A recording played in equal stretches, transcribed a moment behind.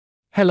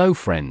Hello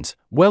friends,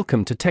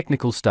 welcome to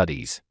Technical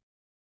Studies.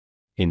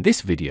 In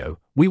this video,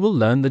 we will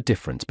learn the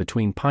difference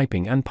between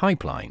piping and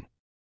pipeline.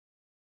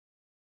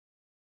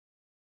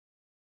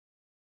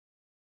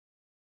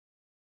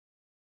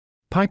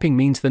 Piping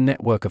means the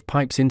network of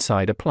pipes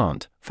inside a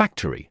plant,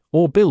 factory,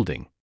 or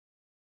building.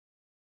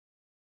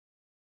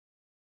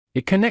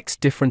 It connects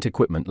different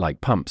equipment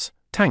like pumps,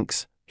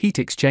 tanks, heat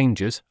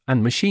exchangers,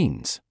 and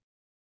machines.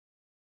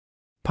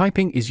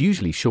 Piping is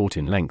usually short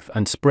in length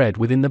and spread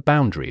within the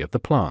boundary of the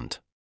plant.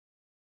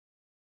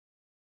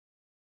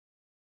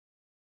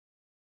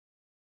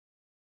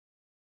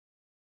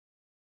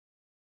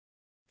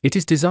 It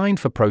is designed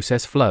for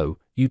process flow,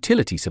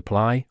 utility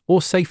supply,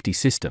 or safety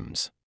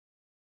systems.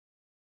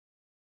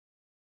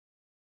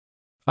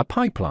 A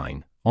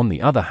pipeline, on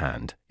the other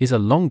hand, is a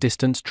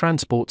long-distance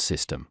transport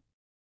system.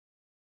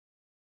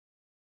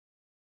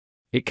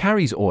 It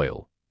carries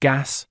oil,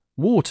 gas,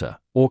 water,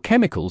 or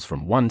chemicals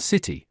from one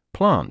city,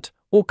 plant,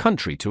 or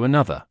country to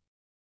another.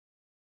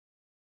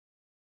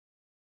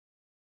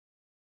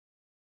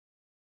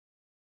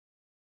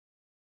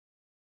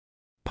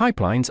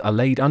 Pipelines are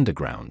laid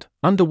underground,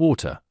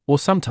 underwater, or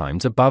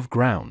sometimes above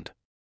ground.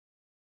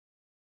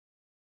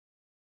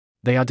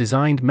 They are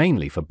designed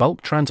mainly for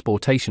bulk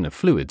transportation of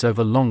fluids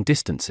over long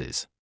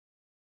distances.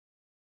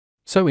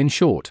 So in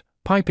short,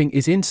 piping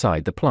is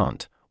inside the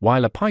plant,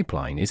 while a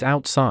pipeline is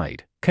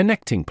outside,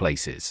 connecting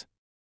places.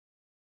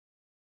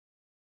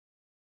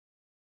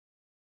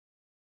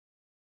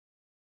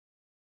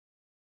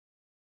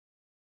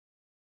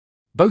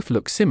 Both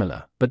look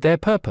similar, but their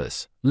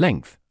purpose,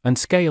 length, and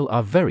scale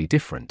are very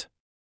different.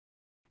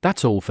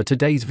 That's all for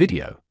today's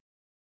video.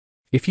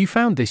 If you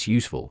found this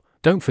useful,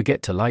 don't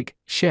forget to like,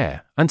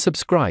 share, and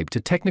subscribe to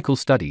Technical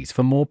Studies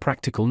for more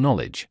practical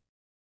knowledge.